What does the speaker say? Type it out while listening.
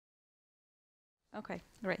Okay,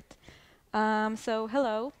 great. So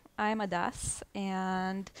hello, I'm Hadas,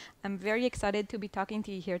 and I'm very excited to be talking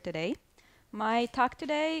to you here today. My talk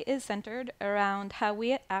today is centered around how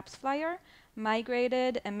we at AppsFlyer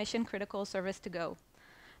migrated a mission-critical service to Go.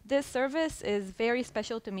 This service is very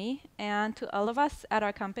special to me and to all of us at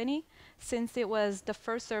our company since it was the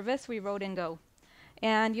first service we wrote in Go.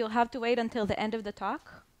 And you'll have to wait until the end of the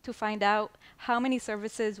talk to find out how many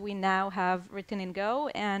services we now have written in Go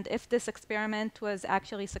and if this experiment was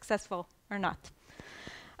actually successful or not.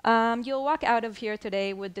 You'll walk out of here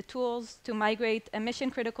today with the tools to migrate a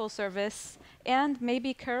mission-critical service and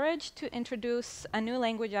maybe courage to introduce a new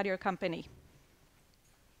language at your company.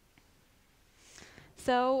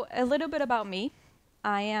 So a little bit about me.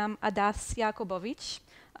 I am Hadas Yaakobovitch.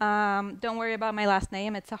 Don't worry about my last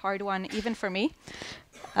name. It's a hard one, even for me.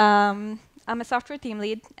 I'm a software team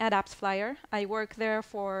lead at AppsFlyer. I work there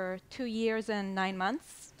for 2 years and 9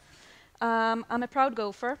 months. I'm a proud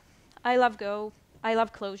gopher. I love Go. I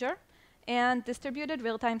love Clojure. And distributed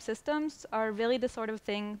real-time systems are really the sort of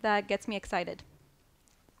thing that gets me excited.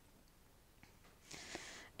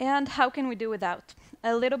 And how can we do without?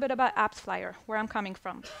 A little bit about AppsFlyer, where I'm coming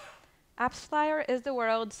from. AppsFlyer is the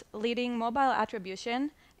world's leading mobile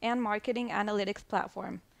attribution and marketing analytics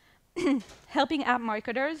platform, helping app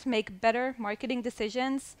marketers make better marketing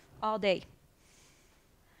decisions all day.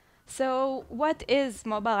 So what is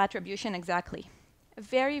mobile attribution exactly?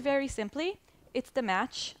 Very, very simply, it's the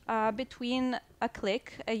match between a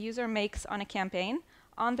click a user makes on a campaign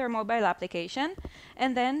on their mobile application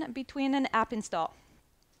and then between an app install.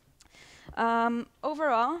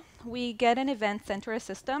 Overall, we get an event sent to our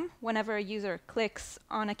system whenever a user clicks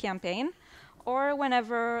on a campaign or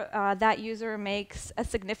whenever that user makes a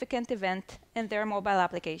significant event in their mobile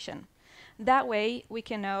application. That way, we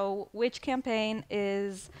can know which campaign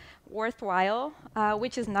is worthwhile,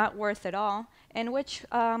 which is not worth at all, and which,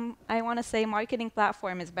 I want to say, marketing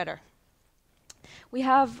platform is better. We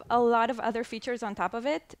have a lot of other features on top of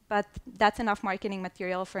it, but that's enough marketing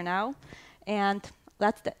material for now. And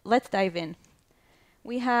let's dive in.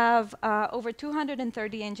 We have over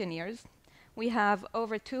 230 engineers. We have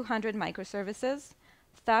over 200 microservices,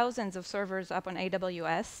 thousands of servers up on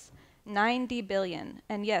AWS, 90 billion,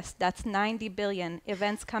 and yes, that's 90 billion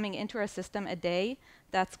events coming into our system a day.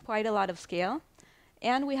 That's quite a lot of scale.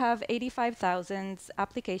 And we have 85,000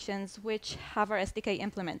 applications which have our SDK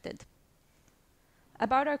implemented.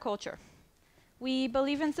 About our culture. We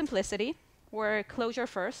believe in simplicity. We're Clojure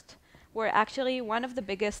first. We're actually one of the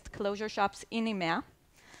biggest Clojure shops in EMEA.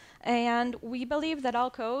 And we believe that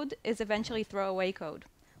all code is eventually throwaway code.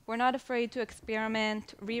 We're not afraid to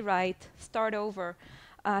experiment, rewrite, start over,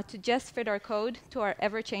 to just fit our code to our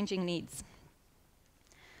ever-changing needs.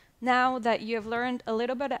 Now that you have learned a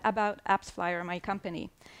little bit about AppsFlyer, my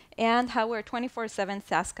company, and how we're a 24/7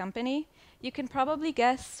 SaaS company, you can probably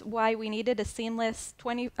guess why we needed a seamless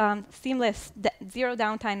zero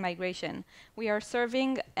downtime migration. We are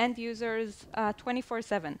serving end users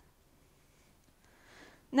 24/7.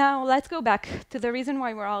 Now let's go back to the reason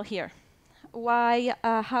why we're all here.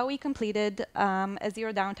 How we completed a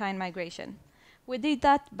zero downtime migration. We did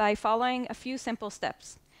that by following a few simple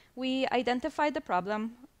steps. We identified the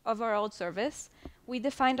problem of our old service. We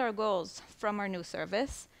defined our goals from our new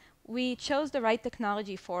service. We chose the right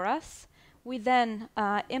technology for us. We then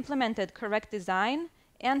implemented correct design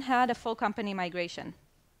and had a full company migration.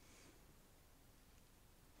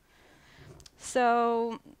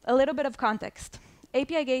 So a little bit of context.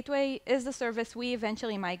 API Gateway is the service we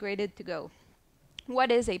eventually migrated to Go. What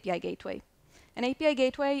is API Gateway? An API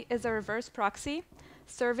Gateway is a reverse proxy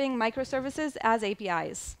serving microservices as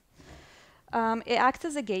APIs. It acts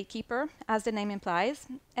as a gatekeeper, as the name implies,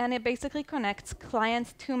 and it basically connects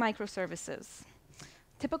clients to microservices.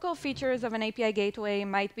 Typical features of an API gateway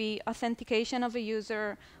might be authentication of a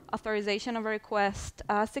user, authorization of a request,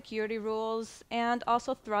 security rules, and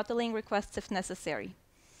also throttling requests if necessary.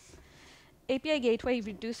 API Gateway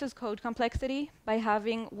reduces code complexity by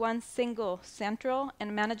having one single, central,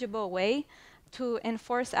 and manageable way to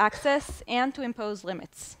enforce access and to impose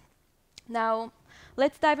limits. Now,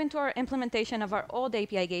 let's dive into our implementation of our old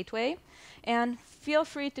API Gateway, and feel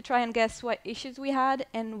free to try and guess what issues we had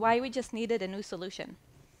and why we just needed a new solution.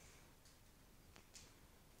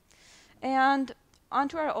 And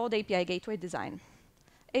onto our old API Gateway design.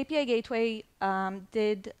 API Gateway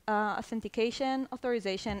did authentication,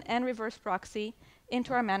 authorization, and reverse proxy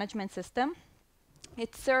into our management system.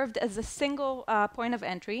 It served as a single point of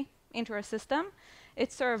entry into our system.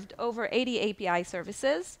 It served over 80 API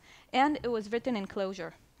services, and it was written in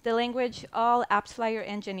Clojure, the language all AppsFlyer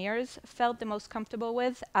engineers felt the most comfortable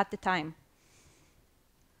with at the time.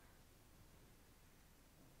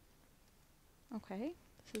 Okay,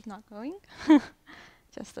 this is not going.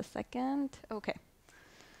 Just a second. Okay.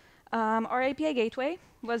 Our API gateway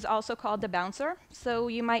was also called the bouncer, so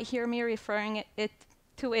you might hear me referring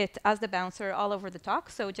to it as the bouncer all over the talk,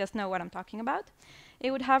 so just know what I'm talking about.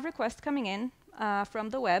 It would have requests coming in from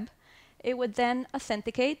the web. It would then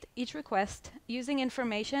authenticate each request using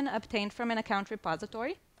information obtained from an account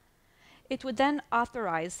repository. It would then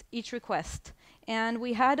authorize each request, and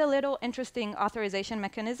we had a little interesting authorization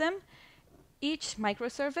mechanism. Each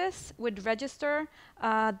microservice would register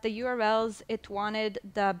the URLs it wanted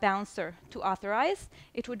the bouncer to authorize.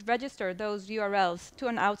 It would register those URLs to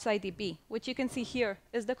an outside DB, which you can see here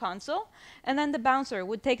is the console. And then the bouncer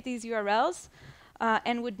would take these URLs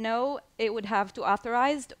and would know it would have to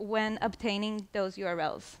authorize when obtaining those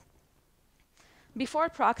URLs. Before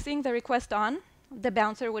proxying the request on, the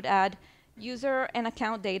bouncer would add user and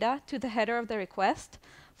account data to the header of the request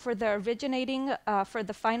for the originating, for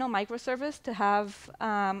the final microservice to have,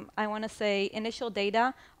 I want to say, initial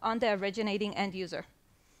data on the originating end user.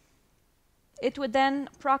 It would then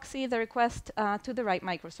proxy the request to the right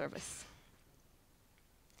microservice.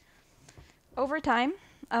 Over time,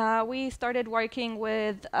 we started working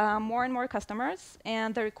with more and more customers,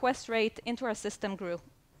 and the request rate into our system grew.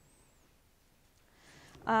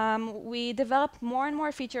 We developed more and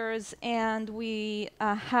more features, and we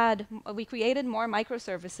created more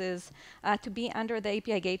microservices to be under the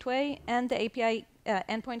API gateway, and the API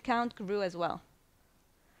endpoint count grew as well.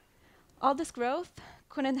 All this growth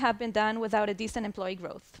couldn't have been done without a decent employee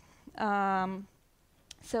growth.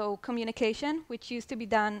 So communication, which used to be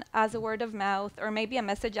done as a word of mouth or maybe a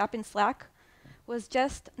message up in Slack, was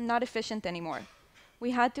just not efficient anymore.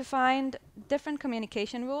 We had to find different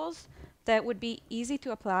communication rules that would be easy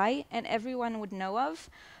to apply and everyone would know of,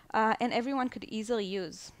 and everyone could easily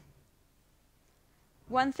use.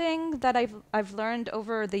 One thing that I've learned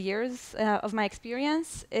over the years of my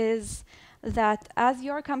experience is that as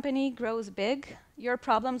your company grows big, your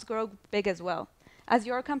problems grow big as well. As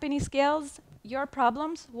your company scales, your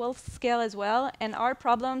problems will scale as well, and our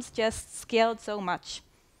problems just scaled so much.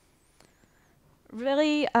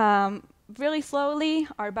 Really slowly,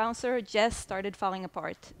 our bouncer just started falling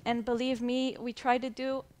apart. And believe me, we tried to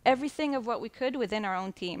do everything of what we could within our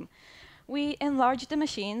own team. We enlarged the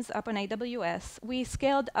machines up on AWS, we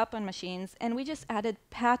scaled up on machines, and we just added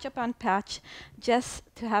patch upon patch just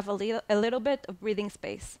to have a little bit of breathing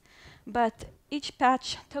space. But each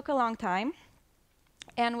patch took a long time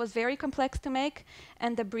and was very complex to make,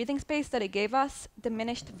 and the breathing space that it gave us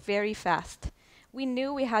diminished very fast. We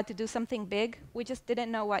knew we had to do something big, we just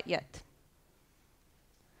didn't know what yet.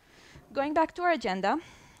 Going back to our agenda,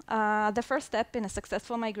 the first step in a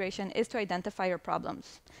successful migration is to identify your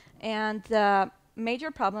problems. And the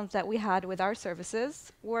major problems that we had with our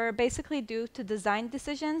services were basically due to design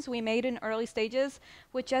decisions we made in early stages,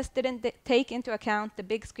 which just didn't take into account the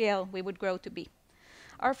big scale we would grow to be.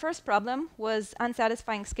 Our first problem was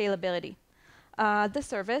unsatisfying scalability. The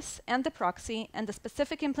service and the proxy and the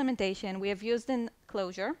specific implementation we have used in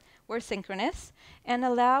Clojure were synchronous and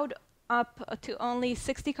allowed up to only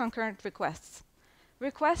 60 concurrent requests.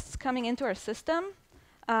 Requests coming into our system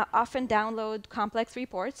often download complex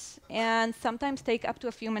reports and sometimes take up to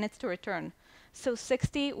a few minutes to return. So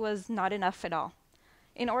 60 was not enough at all.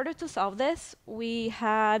 In order to solve this, we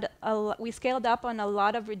scaled up on a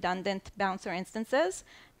lot of redundant bouncer instances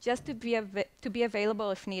just to be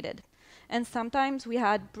available if needed. And sometimes we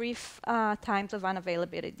had brief times of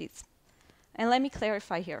unavailabilities. And let me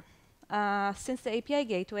clarify here. Since the API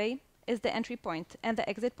gateway is the entry point and the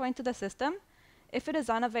exit point to the system, if it is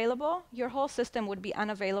unavailable, your whole system would be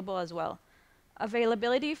unavailable as well.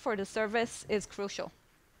 Availability for the service is crucial.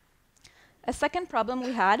 A second problem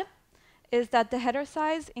we had is that the header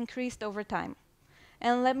size increased over time.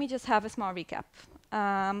 And let me just have a small recap.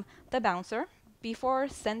 The bouncer, before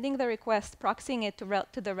sending the request, proxying it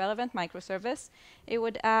to the relevant microservice, it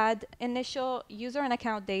would add initial user and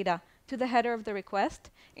account data to the header of the request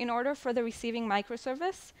in order for the receiving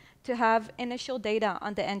microservice to have initial data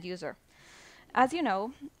on the end user. As you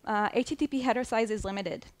know, HTTP header size is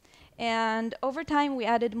limited. And over time, we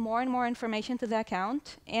added more and more information to the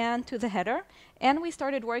account and to the header. And we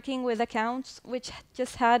started working with accounts which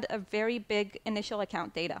just had a very big initial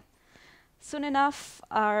account data. Soon enough,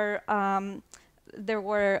 there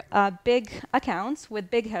were big accounts with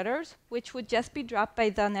big headers, which would just be dropped by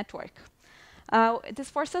the network. This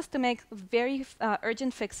forced us to make very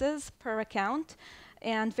urgent fixes per account,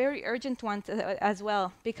 and very urgent ones as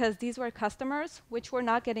well, because these were customers which were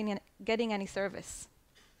not getting any service.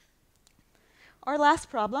 Our last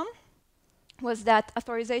problem was that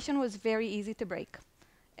authorization was very easy to break.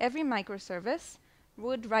 Every microservice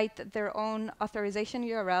would write their own authorization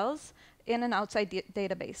URLs in an outside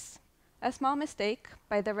database. A small mistake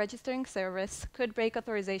by the registering service could break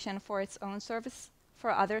authorization for its own service,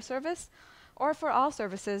 for other service, or for all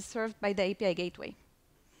services served by the API gateway.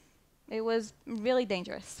 It was really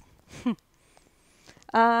dangerous.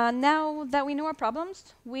 Now that we knew our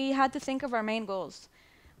problems, we had to think of our main goals.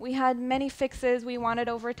 We had many fixes we wanted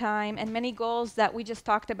over time and many goals that we just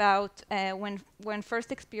talked about when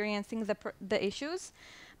first experiencing the issues.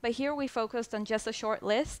 But here we focused on just a short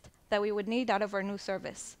list that we would need out of our new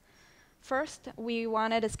service. First, we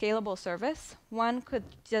wanted a scalable service, one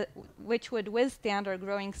which would withstand our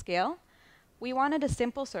growing scale. We wanted a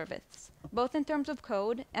simple service, both in terms of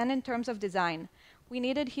code and in terms of design. We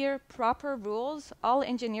needed here proper rules all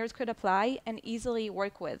engineers could apply and easily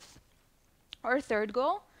work with. Our third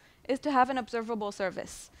goal is to have an observable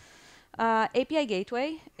service. API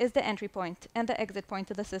Gateway is the entry point and the exit point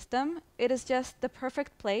to the system. It is just the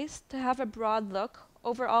perfect place to have a broad look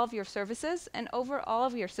over all of your services and over all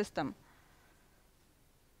of your system.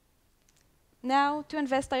 Now, to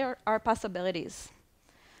investigate our possibilities.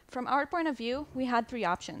 From our point of view, we had three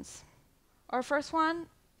options. Our first one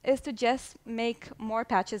is to just make more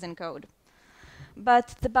patches in code.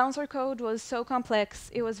 But the bouncer code was so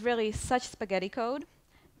complex, it was really such spaghetti code.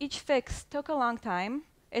 Each fix took a long time.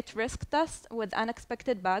 It risked us with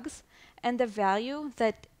unexpected bugs, and the value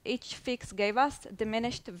that each fix gave us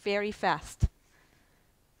diminished very fast.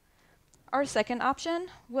 Our second option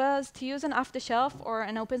was to use an off-the-shelf or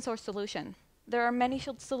an open source solution. There are many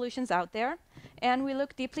solutions out there, and we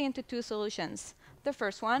looked deeply into two solutions. The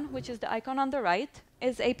first one, which is the icon on the right,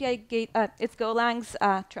 is it's Golang's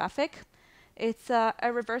traffic. It's a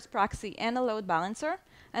reverse proxy and a load balancer.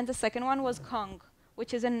 And the second one was Kong,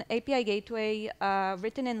 which is an API gateway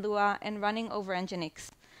written in Lua and running over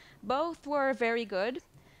Nginx. Both were very good,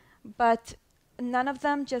 but none of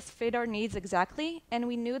them just fit our needs exactly, and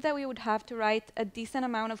we knew that we would have to write a decent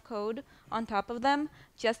amount of code on top of them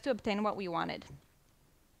just to obtain what we wanted.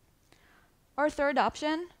 Our third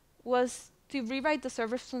option was to rewrite the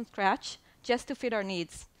service from scratch just to fit our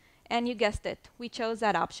needs. And you guessed it, we chose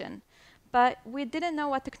that option. But we didn't know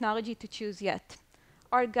what technology to choose yet.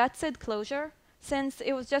 Our gut said Clojure, since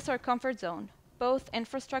it was just our comfort zone, both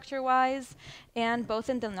infrastructure-wise and both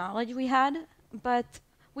in the knowledge we had. But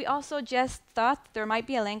we also just thought there might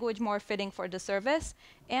be a language more fitting for the service,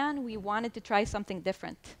 and we wanted to try something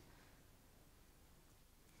different.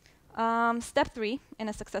 Step 3 in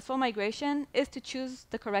a successful migration is to choose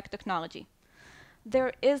the correct technology.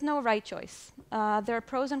 There is no right choice. There are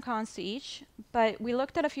pros and cons to each, but we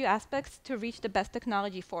looked at a few aspects to reach the best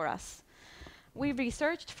technology for us. We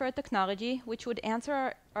researched for a technology which would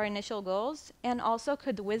answer our initial goals and also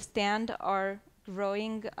could withstand our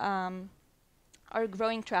growing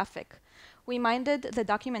traffic. We minded the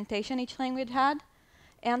documentation each language had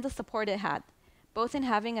and the support it had, both in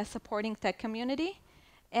having a supporting tech community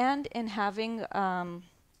and in having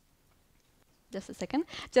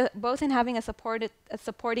both in having a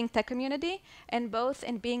supporting tech community, and both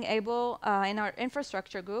in being able, in our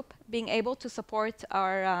infrastructure group, being able to support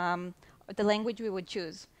the language we would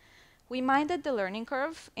choose. We minded the learning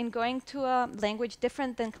curve in going to a language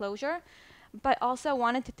different than Clojure, but also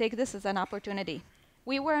wanted to take this as an opportunity.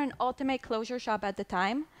 We were an ultimate Clojure shop at the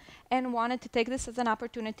time, and wanted to take this as an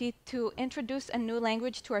opportunity to introduce a new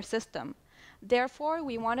language to our system. Therefore,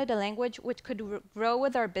 we wanted a language which could grow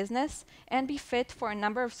with our business and be fit for a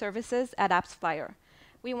number of services at AppsFlyer.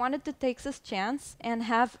 We wanted to take this chance and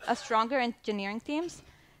have a stronger engineering teams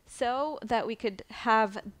so that we could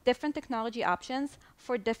have different technology options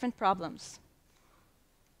for different problems.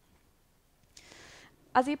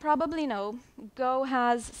 As you probably know, Go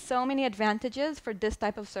has so many advantages for this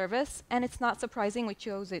type of service, and it's not surprising we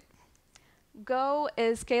chose it. Go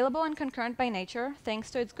is scalable and concurrent by nature,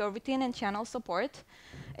 thanks to its Go routine and channel support.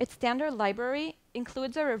 Its standard library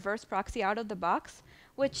includes a reverse proxy out of the box,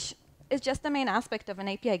 which is just the main aspect of an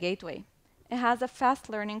API gateway. It has a fast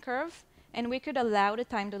learning curve, and we could allow the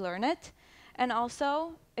time to learn it. And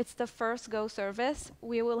also, it's the first Go service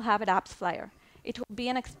we will have at AppsFlyer. It will be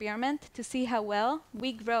an experiment to see how well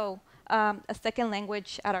we grow a second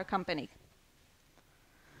language at our company.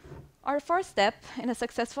 Our fourth step in a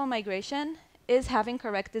successful migration is having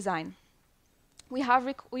correct design. We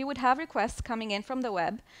would have requests coming in from the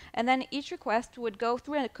web, and then each request would go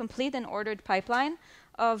through a complete and ordered pipeline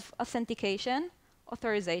of authentication,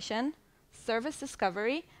 authorization, service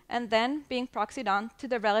discovery, and then being proxied on to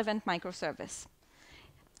the relevant microservice.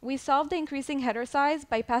 We solved the increasing header size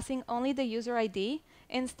by passing only the user ID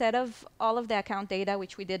instead of all of the account data,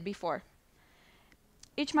 which we did before.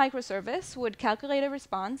 Each microservice would calculate a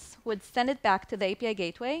response, would send it back to the API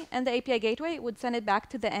gateway, and the API gateway would send it back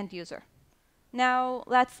to the end user. Now,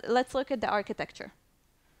 let's look at the architecture.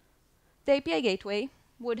 The API gateway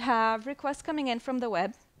would have requests coming in from the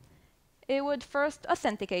web. It would first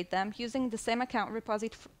authenticate them using the same account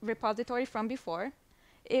repository from before.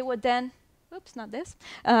 It would then, oops, not this.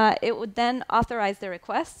 It would then authorize the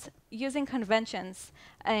requests using conventions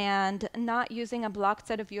and not using a blocked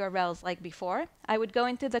set of URLs like before. I would go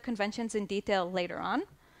into the conventions in detail later on.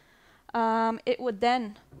 It would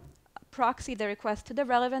then proxy the request to the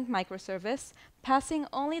relevant microservice, passing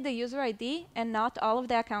only the user ID and not all of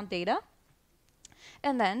the account data.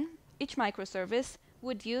 And then each microservice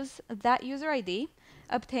would use that user ID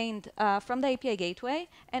obtained from the API gateway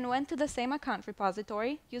and went to the same account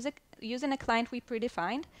repository using a client we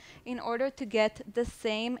predefined in order to get the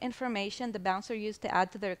same information the bouncer used to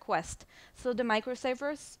add to the request. So the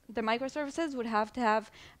microservices would have to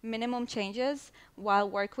have minimum changes while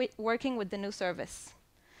working with the new service.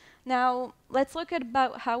 Now, let's look at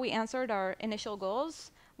about how we answered our initial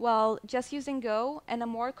goals while just using Go and a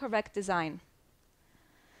more correct design.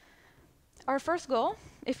 Our first goal,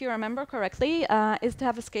 if you remember correctly, is to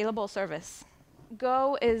have a scalable service.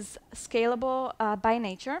 Go is scalable by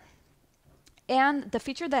nature. And the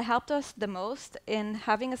feature that helped us the most in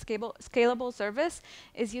having a scalable service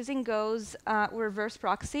is using Go's reverse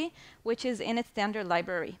proxy, which is in its standard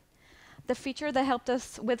library. The feature that helped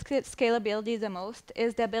us with scalability the most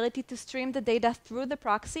is the ability to stream the data through the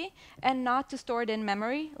proxy and not to store it in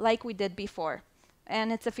memory like we did before.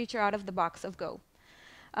 And it's a feature out of the box of Go.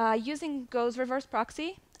 Using Go's reverse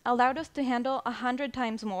proxy allowed us to handle 100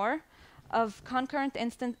 times more of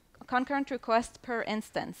concurrent requests per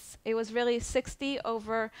instance. It was really 60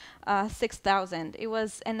 over 6,000. It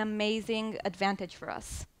was an amazing advantage for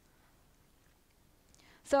us.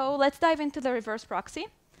 So let's dive into the reverse proxy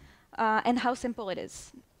and how simple it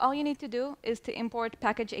is. All you need to do is to import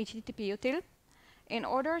package HTTP util. In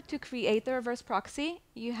order to create the reverse proxy,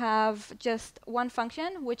 you have just one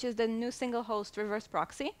function, which is the new single host reverse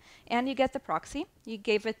proxy, and you get the proxy. You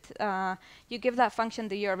give that function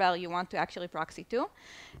the URL you want to actually proxy to,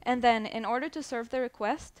 and then in order to serve the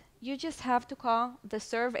request, you just have to call the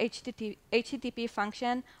serve HTTP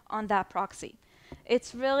function on that proxy.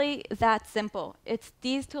 It's really that simple. It's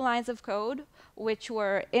these two lines of code which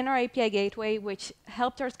were in our API gateway, which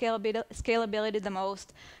helped our scalability the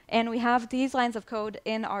most, and we have these lines of code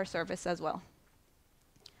in our service as well.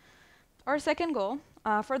 Our second goal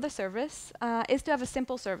for the service is to have a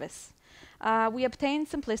simple service. We obtain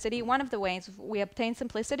simplicity. One of the ways we obtain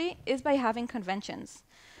simplicity is by having conventions.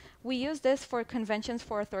 We use this for conventions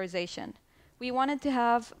for authorization. We wanted to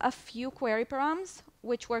have a few query params,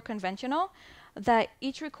 which were conventional, that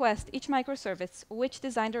each request, each microservice which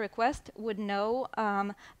designed a request would know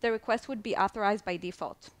the request would be authorized by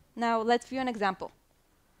default. Now, let's view an example.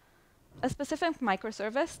 A specific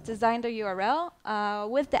microservice designed a URL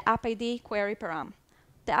with the app ID query param.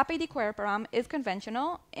 The app ID query param is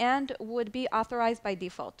conventional and would be authorized by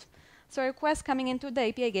default. So a request coming into the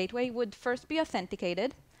API gateway would first be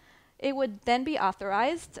authenticated. It would then be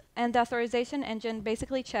authorized, and the authorization engine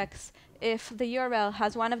basically checks if the URL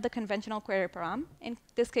has one of the conventional query param. In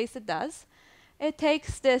this case, it does. It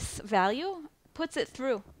takes this value, puts it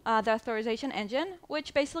through the authorization engine,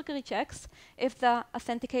 which basically checks if the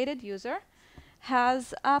authenticated user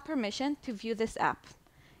has permission to view this app.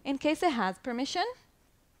 In case it has permission,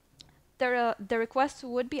 the request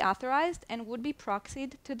would be authorized and would be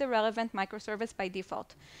proxied to the relevant microservice by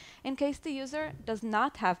default. In case the user does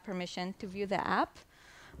not have permission to view the app,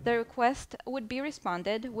 the request would be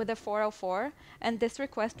responded with a 404, and this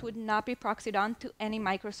request would not be proxied on to any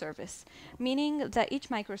microservice, meaning that each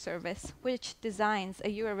microservice which designs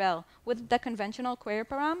a URL with the conventional query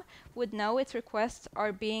param would know its requests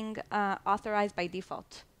are being authorized by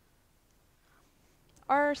default.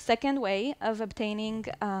 Our second way of obtaining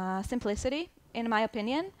simplicity, in my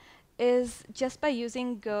opinion, is just by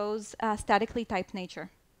using Go's statically typed nature.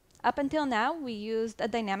 Up until now, we used a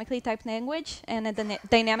dynamically typed language and a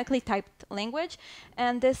dynamically typed language,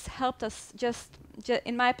 and this helped us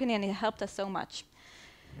in my opinion, it helped us so much.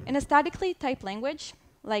 In a statically typed language,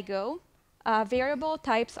 like Go, variable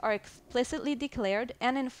types are explicitly declared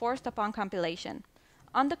and enforced upon compilation.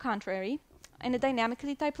 On the contrary, in a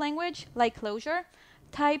dynamically typed language, like Clojure,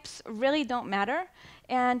 types really don't matter,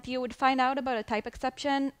 and you would find out about a type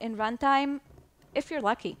exception in runtime if you're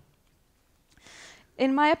lucky.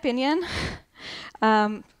 In my opinion,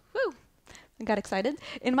 got excited.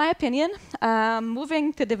 In my opinion,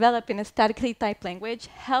 moving to develop in a statically typed language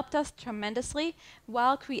helped us tremendously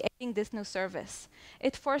while creating this new service.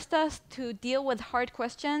 It forced us to deal with hard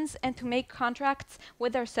questions and to make contracts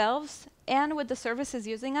with ourselves and with the services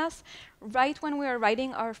using us right when we were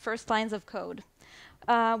writing our first lines of code.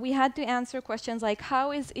 We had to answer questions like,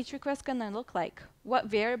 how is each request going to look like? What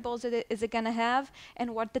variables is it going to have?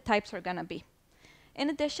 And what the types are going to be. In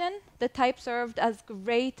addition, the type served as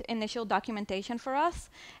great initial documentation for us,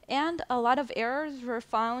 and a lot of errors were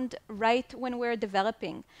found right when we were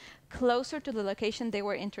developing, closer to the location they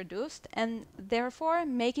were introduced, and therefore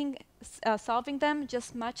making solving them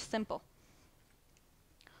just much simple.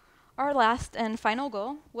 Our last and final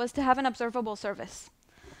goal was to have an observable service.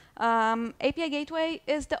 API Gateway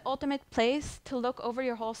is the ultimate place to look over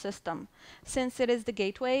your whole system, since it is the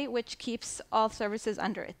gateway which keeps all services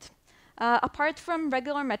under it. Apart from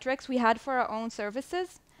regular metrics we had for our own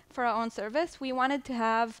services, we wanted to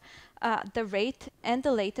have the rate and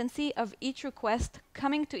the latency of each request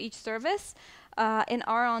coming to each service in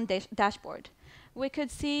our own dashboard. We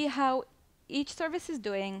could see how each service is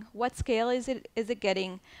doing, what scale is it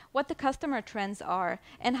getting, what the customer trends are,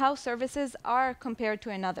 and how services are compared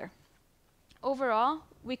to another. Overall,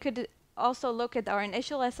 we could also look at our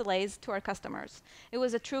initial SLAs to our customers. It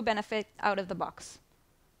was a true benefit out of the box.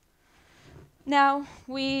 Now,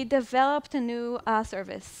 we developed a new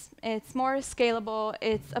service. It's more scalable,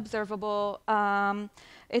 it's observable,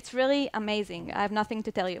 it's really amazing. I have nothing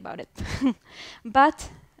to tell you about it. But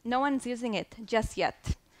no one's using it just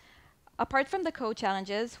yet. Apart from the code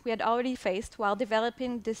challenges we had already faced while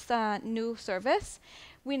developing this new service,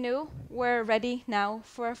 we knew we're ready now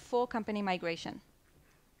for a full company migration.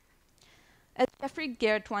 As Jeffrey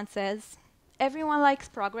Garrett once says, everyone likes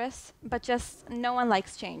progress, but just no one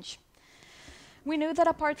likes change. We knew that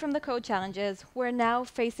apart from the code challenges, we're now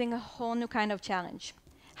facing a whole new kind of challenge.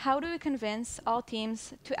 How do we convince all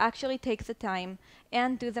teams to actually take the time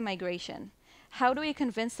and do the migration? How do we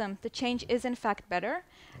convince them the change is in fact better?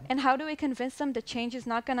 And how do we convince them the change is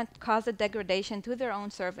not going to cause a degradation to their own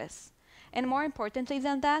service? And more importantly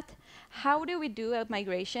than that, how do we do a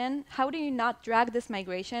migration? How do you not drag this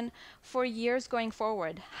migration for years going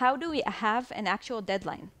forward? How do we have an actual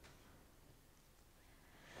deadline?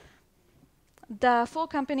 The full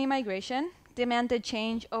company migration demanded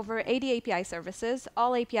change over 80 API services,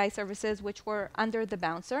 all API services which were under the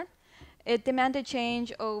bouncer. It demanded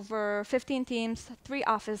change over 15 teams, 3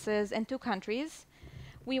 offices, and 2 countries.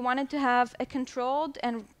 We wanted to have a controlled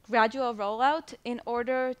and gradual rollout in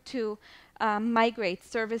order to migrate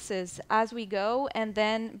services as we go and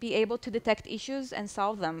then be able to detect issues and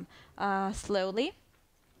solve them slowly.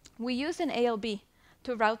 We used an ALB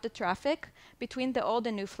to route the traffic between the old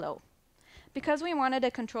and new flow. Because we wanted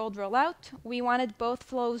a controlled rollout, we wanted both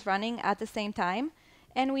flows running at the same time,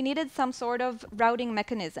 and we needed some sort of routing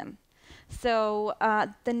mechanism. So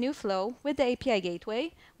the new flow with the API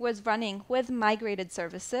gateway was running with migrated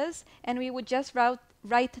services, and we would just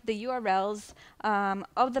write the URLs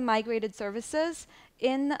of the migrated services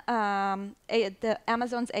in the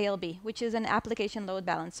Amazon's ALB, which is an application load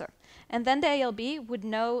balancer. And then the ALB would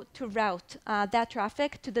know to route that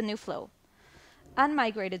traffic to the new flow.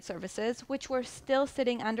 Unmigrated services, which were still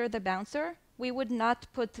sitting under the bouncer, we would not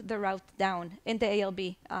put the route down in the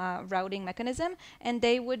ALB routing mechanism, and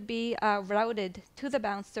they would be routed to the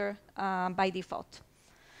bouncer by default.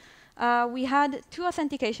 We had 2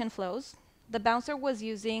 authentication flows. The bouncer was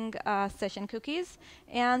using session cookies,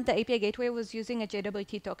 and the API gateway was using a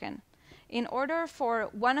JWT token. In order for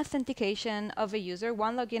one authentication of a user,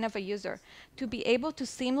 one login of a user, to be able to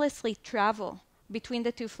seamlessly travel between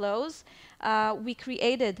the 2 flows, we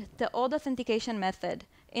created the old authentication method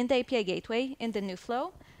in the API gateway in the new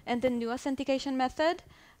flow, and the new authentication method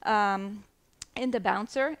in the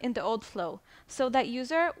bouncer in the old flow. So that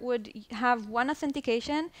user would have one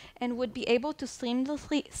authentication and would be able to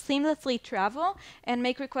seamlessly travel and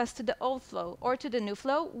make requests to the old flow or to the new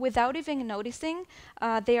flow without even noticing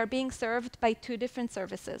they are being served by 2 different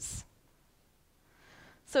services.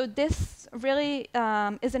 So this really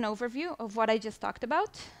is an overview of what I just talked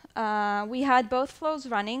about. We had both flows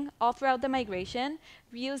running all throughout the migration.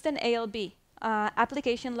 We used an ALB,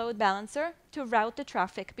 application load balancer, to route the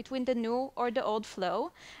traffic between the new or the old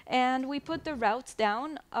flow. And we put the routes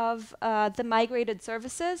down of the migrated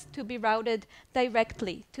services to be routed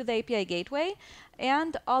directly to the API gateway.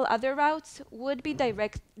 And all other routes would be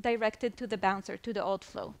directed to the bouncer, to the old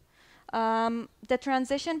flow. The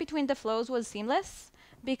transition between the flows was seamless,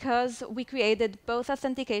 because we created both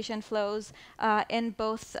authentication flows in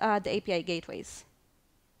both the API gateways.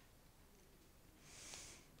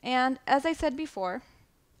 And as I said before,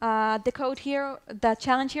 The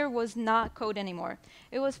challenge here was not code anymore.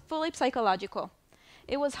 It was fully psychological.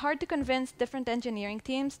 It was hard to convince different engineering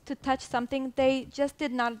teams to touch something they just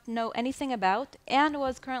did not know anything about and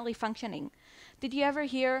was currently functioning. Did you ever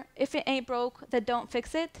hear, if it ain't broke, then don't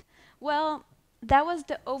fix it? Well, that was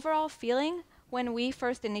the overall feeling when we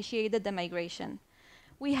first initiated the migration.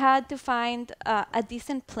 We had to find a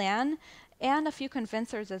decent plan and a few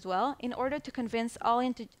convincers as well in order to convince all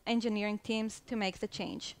engineering teams to make the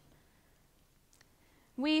change.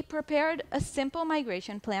 We prepared a simple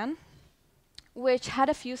migration plan which had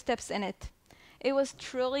a few steps in it. It was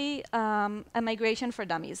truly a migration for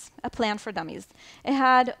dummies, a plan for dummies. It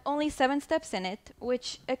had only 7 steps in it,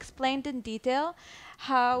 which explained in detail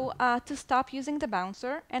how to stop using the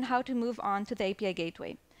bouncer and how to move on to the API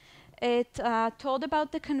gateway. It told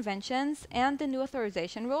about the conventions and the new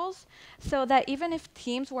authorization rules so that even if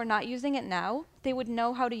teams were not using it now, they would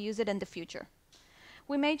know how to use it in the future.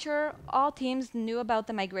 We made sure all teams knew about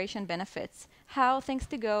the migration benefits, how things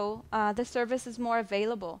to go, the service is more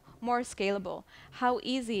available, more scalable, how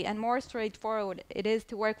easy and more straightforward it is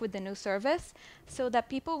to work with the new service, so that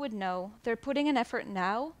people would know they're putting in effort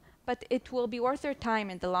now, but it will be worth their time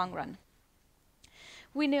in the long run.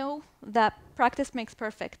 We knew that practice makes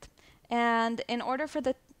perfect, and in order for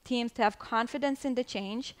the teams to have confidence in the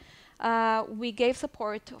change, we gave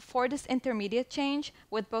support for this intermediate change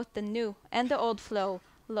with both the new and the old flow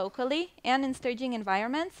locally and in staging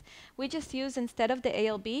environments. We just used, instead of the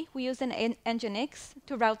ALB, we used an Nginx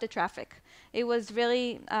to route the traffic. It was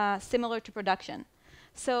really similar to production,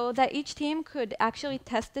 so that each team could actually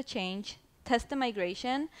test the change, test the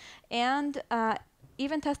migration, and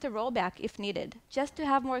even test a rollback if needed, just to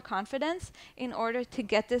have more confidence in order to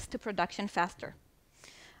get this to production faster.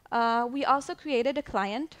 We also created a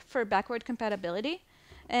client for backward compatibility.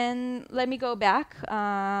 And let me go back.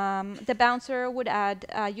 The bouncer would add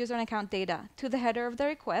user and account data to the header of the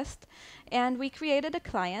request. And we created a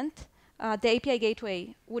client. The API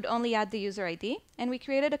gateway would only add the user ID. And we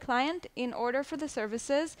created a client in order for the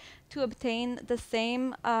services to obtain the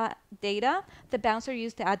same data the bouncer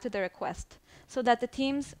used to add to the request, so that the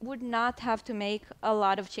teams would not have to make a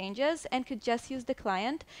lot of changes and could just use the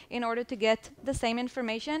client in order to get the same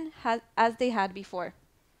information as they had before.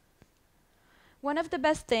 One of the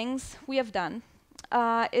best things we have done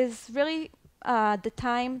is really the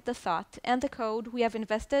time, the thought, and the code we have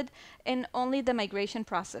invested in only the migration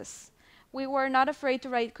process. We were not afraid to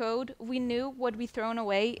write code. We knew what we thrown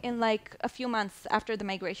away in like a few months after the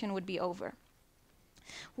migration would be over.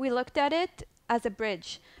 We looked at it as a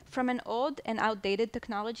bridge from an old and outdated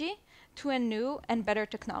technology to a new and better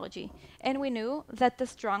technology. And we knew that the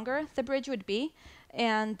stronger the bridge would be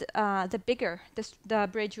and the bigger the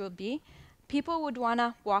bridge would be, people would want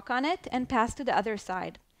to walk on it and pass to the other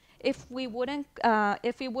side. If we wouldn't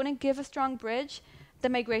give a strong bridge, the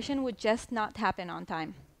migration would just not happen on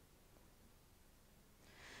time.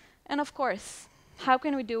 And of course, how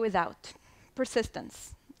can we do without?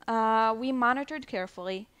 Persistence. We monitored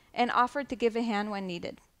carefully and offered to give a hand when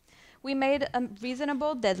needed. We made a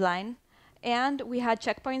reasonable deadline, and we had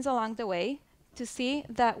checkpoints along the way to see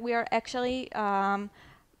that we are actually on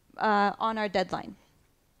our deadline.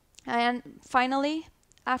 And finally,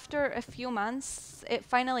 after a few months, it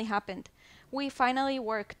finally happened. We finally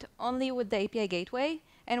worked only with the API gateway,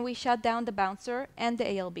 and we shut down the bouncer and the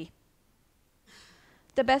ALB.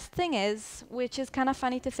 The best thing is, which is kind of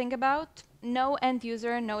funny to think about, no end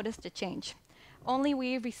user noticed the change. Only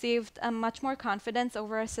we received a much more confidence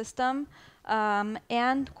over our system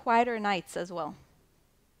and quieter nights as well.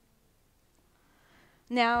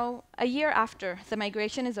 Now, a year after the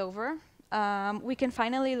migration is over, we can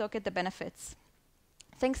finally look at the benefits.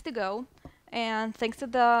 Thanks to Go and thanks to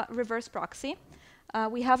the reverse proxy,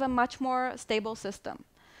 we have a much more stable system.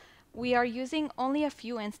 We are using only a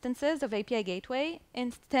few instances of API gateway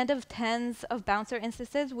instead of tens of bouncer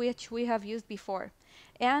instances which we have used before.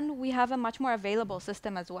 And we have a much more available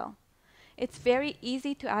system as well. It's very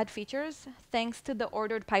easy to add features thanks to the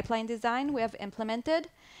ordered pipeline design we have implemented,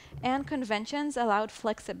 and conventions allowed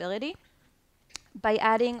flexibility by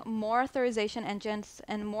adding more authorization engines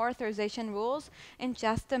and more authorization rules in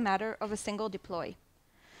just a matter of a single deploy.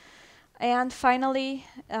 And finally,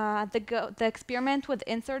 the experiment with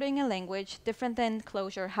inserting a language different than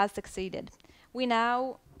Clojure has succeeded. We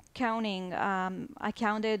now I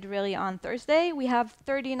counted really on Thursday, we have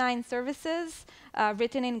 39 services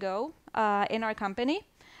written in Go in our company.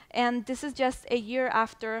 And this is just a year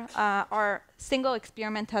after our single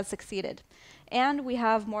experiment has succeeded. And we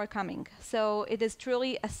have more coming. So it is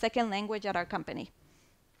truly a second language at our company.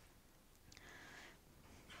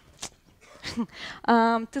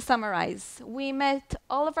 To summarize, we met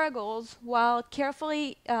all of our goals while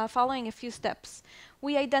carefully following a few steps.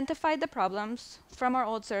 We identified the problems from our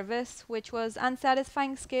old service, which was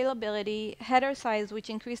unsatisfying scalability, header size, which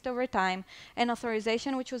increased over time, and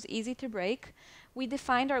authorization, which was easy to break. We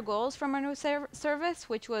defined our goals from our new service,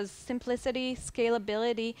 which was simplicity,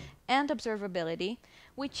 scalability, and observability.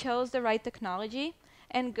 We chose the right technology,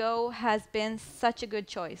 and Go has been such a good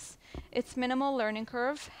choice. Its minimal learning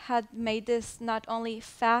curve had made this not only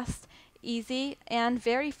fast, easy, and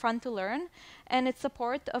very fun to learn, and its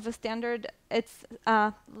support of a standard, its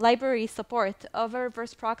library support of a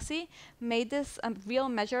reverse proxy made this a real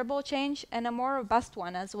measurable change and a more robust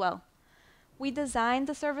one as well. We designed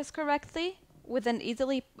the service correctly with an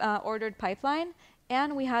easily ordered pipeline,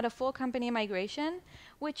 and we had a full company migration,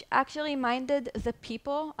 which actually minded the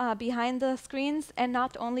people behind the screens and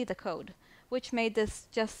not only the code, which made this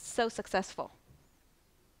just so successful.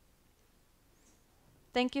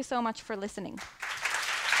 Thank you so much for listening.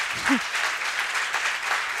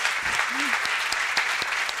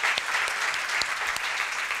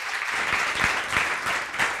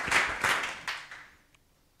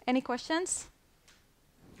 Any questions?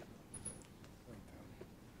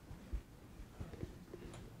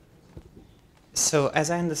 So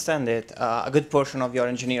as I understand it, a good portion of your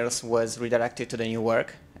engineers was redirected to the new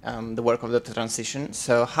work, the work of the transition.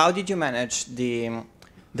 So how did you manage the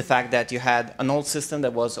fact that you had an old system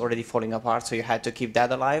that was already falling apart, so you had to keep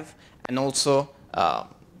that alive, and also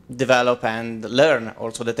develop and learn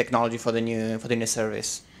also the technology for the new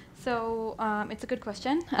service? So it's a good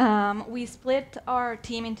question. We split our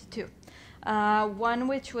team into two. One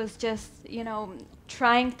which was just,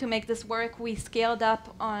 trying to make this work. We scaled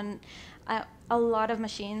up on a lot of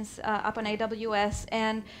machines up on AWS,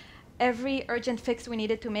 and every urgent fix we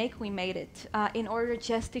needed to make, we made it in order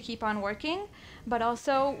just to keep on working. But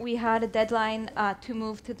also, we had a deadline to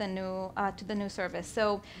move to the new service.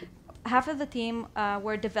 So half of the team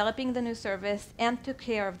were developing the new service and took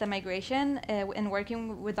care of the migration and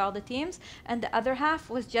working with all the teams, and the other half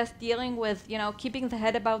was just dealing with keeping the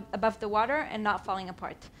head above the water and not falling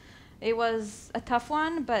apart. It was a tough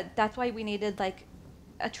one, but that's why we needed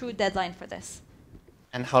a true deadline for this.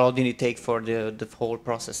 And how long did it take for the whole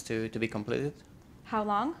process to be completed? How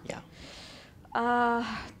long? Yeah.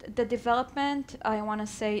 The development, I want to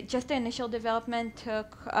say, just the initial development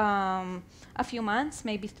took a few months,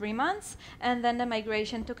 maybe 3 months, and then the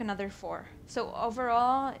migration took another 4. So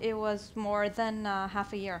overall, it was more than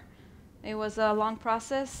half a year. It was a long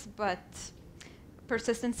process, but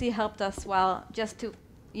persistency helped us just to,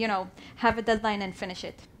 have a deadline and finish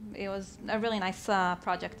it. It was a really nice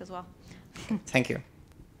project as well. Thank you.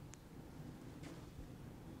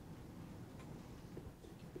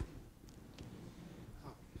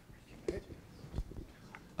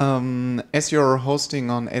 As you're hosting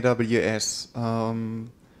on AWS,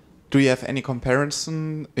 do you have any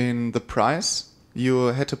comparison in the price you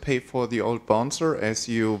had to pay for the old bouncer as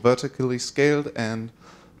you vertically scaled and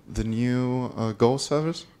the new Go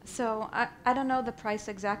service? So I don't know the price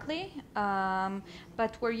exactly,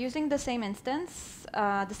 but we're using the same instance,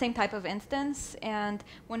 the same type of instance. And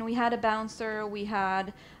when we had a bouncer, we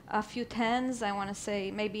had a few tens, I want to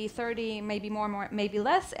say maybe 30, maybe more, maybe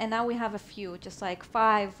less. And now we have a few, just like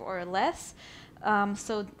 5 or less.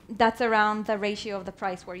 So that's around the ratio of the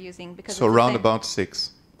price we're using. So around about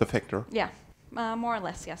 6, the factor? Yeah, more or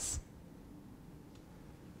less, yes.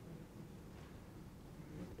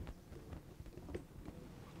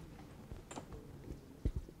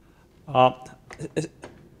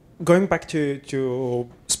 Going back to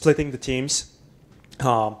splitting the teams,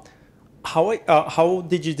 how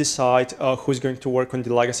did you decide who's going to work on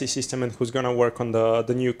the legacy system and who's going to work on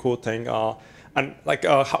the new cool thing? And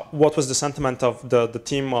what was the sentiment of the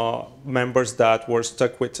team members that were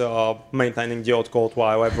stuck with maintaining the old code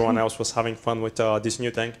while everyone else was having fun with this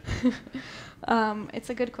new thing? It's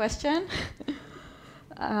a good question.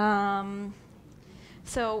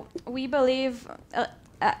 So we believe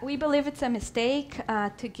it's a mistake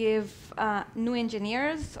to give new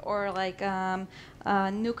engineers or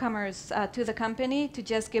newcomers to the company to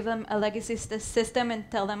just give them a legacy system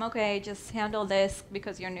and tell them, okay, just handle this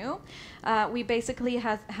because you're new. We basically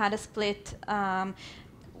had a split.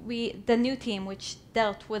 The new team, which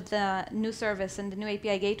dealt with the new service and the new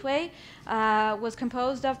API gateway, was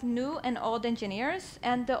composed of new and old engineers,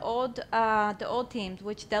 and the old teams,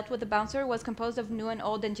 which dealt with the bouncer, was composed of new and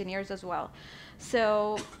old engineers as well.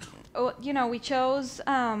 So, we chose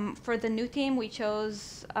for the new team, we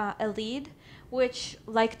chose a lead, which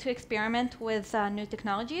like to experiment with new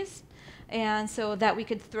technologies. And so that we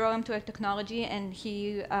could throw him to a technology and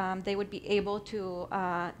they would be able to,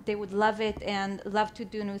 they would love it and love to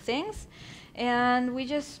do new things. And we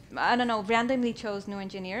just, I don't know, randomly chose new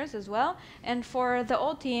engineers as well. And for the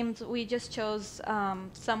old teams, we just chose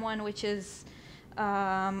someone which is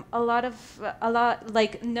like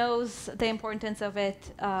knows the importance of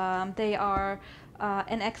it. They are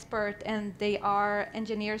an expert and they are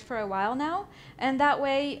engineers for a while now. And that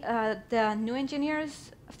way, the new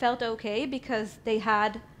engineers felt okay because they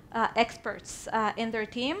had experts in their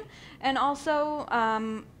team. And also,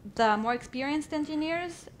 the more experienced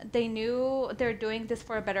engineers, they knew they're doing this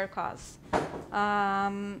for a better cause.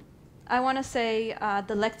 I want to say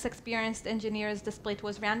the less experienced engineers, the split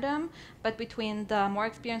was random, but between the more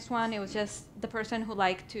experienced one, it was just the person who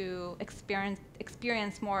liked to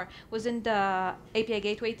experience more was in the API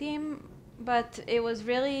Gateway team. But it was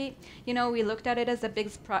really, you know, we looked at it as a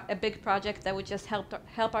big project that would just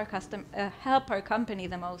help our company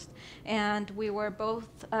the most, and we were both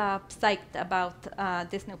psyched about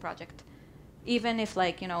this new project, even if,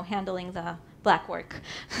 like, you know, handling the black work.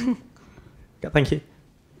 Yeah, thank you.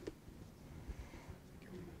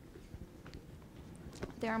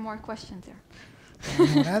 There are more questions there.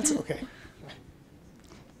 Anyone else? Okay.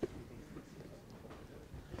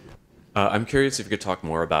 I'm curious if you could talk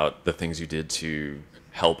more about the things you did to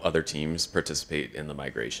help other teams participate in the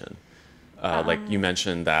migration. Like you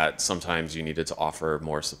mentioned that sometimes you needed to offer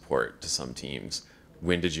more support to some teams.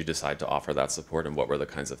 When did you decide to offer that support, and what were the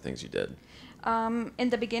kinds of things you did? In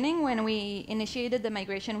the beginning, when we initiated the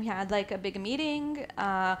migration, we had like a big meeting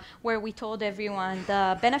where we told everyone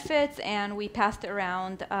the benefits, and we passed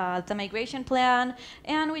around the migration plan,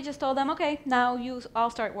 and we just told them, okay, now you all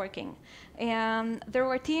start working. And there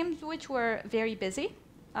were teams which were very busy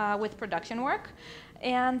with production work,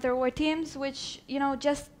 and there were teams which, you know,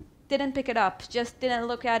 just didn't pick it up, just didn't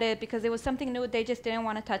look at it because it was something new. They just didn't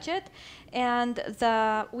want to touch it. And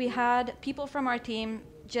we had people from our team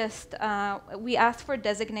just, we asked for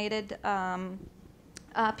designated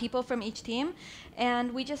people from each team,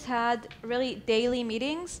 and we just had really daily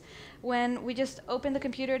meetings when we just opened the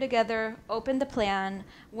computer together, opened the plan,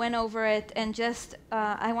 went over it, and just,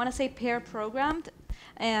 I want to say pair programmed,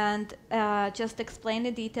 and just explained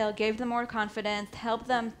in detail, gave them more confidence, helped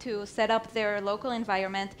them to set up their local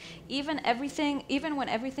environment. Even when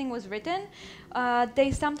everything was written,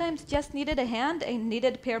 they sometimes just needed a hand and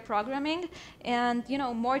needed pair programming, and, you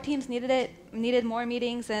know, more teams needed more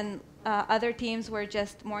meetings, and other teams were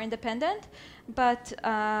just more independent. But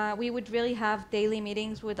we would really have daily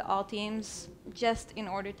meetings with all teams just in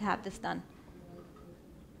order to have this done.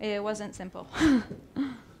 It wasn't simple.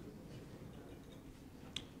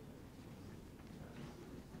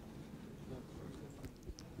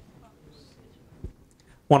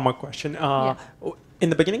 One more question. Yeah. In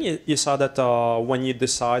the beginning, you saw that when you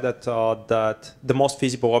decided that the most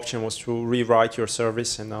feasible option was to rewrite your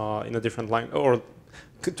service in a different language, or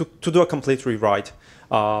to do a complete rewrite.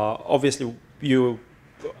 Obviously, you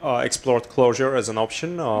explored Clojure as an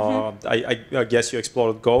option. I guess you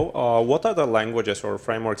explored Go. What other languages or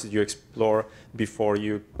frameworks did you explore before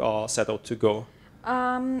you set out to Go?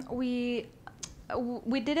 We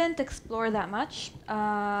didn't explore that much.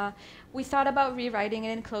 We thought about rewriting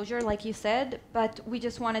it in Clojure, like you said, but we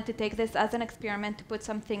just wanted to take this as an experiment to put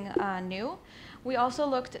something new. We also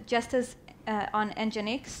looked just as on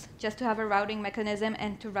Nginx, just to have a routing mechanism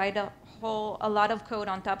and to write a lot of code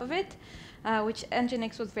on top of it, which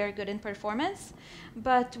Nginx was very good in performance.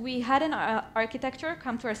 But we had an architecture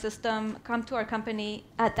come to our company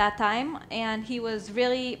at that time, and he was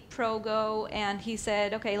really pro Go, and he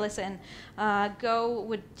said, okay, listen, Go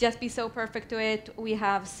would just be so perfect to it. We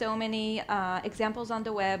have so many examples on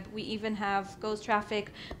the web. We even have Go's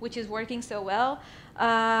traffic, which is working so well.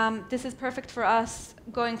 This is perfect for us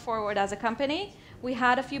going forward as a company. We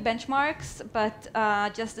had a few benchmarks, but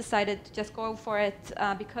just decided to just go for it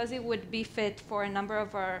because it would be fit for a number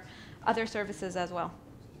of our other services as well.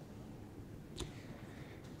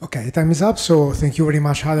 Okay, time is up, so thank you very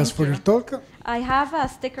much, Hadas, for your talk. I have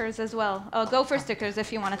stickers as well. Go for stickers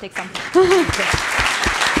if you want to take some.